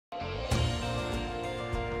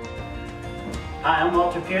Hi, I'm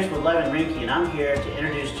Walter Pierce with Levin Rinke, and I'm here to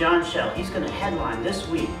introduce Jon Shell. He's going to headline this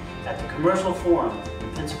week at the Commercial Forum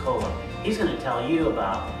in Pensacola. He's going to tell you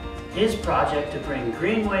about his project to bring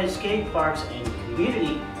greenways, skate parks, and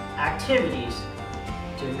community activities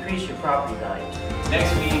to increase your property values.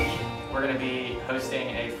 Next week, we're going to be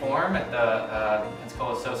hosting a forum at the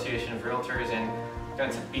Pensacola Association of Realtors, and going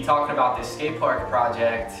to be talking about this skate park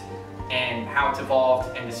project and how it's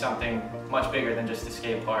evolved into something much bigger than just a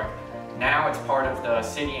skate park. Now it's part of the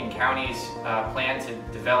city and county's plan to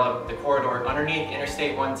develop the corridor underneath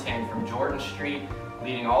Interstate 110 from Jordan Street,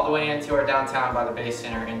 leading all the way into our downtown by the Bay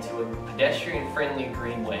Center into a pedestrian-friendly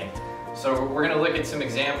greenway. So we're going to look at some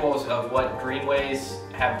examples of what greenways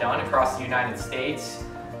have done across the United States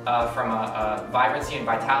from a vibrancy and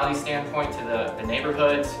vitality standpoint to the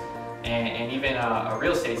neighborhoods and even a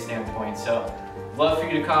real estate standpoint. So love for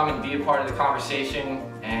you to come and be a part of the conversation,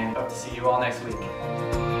 and hope to see you all next week.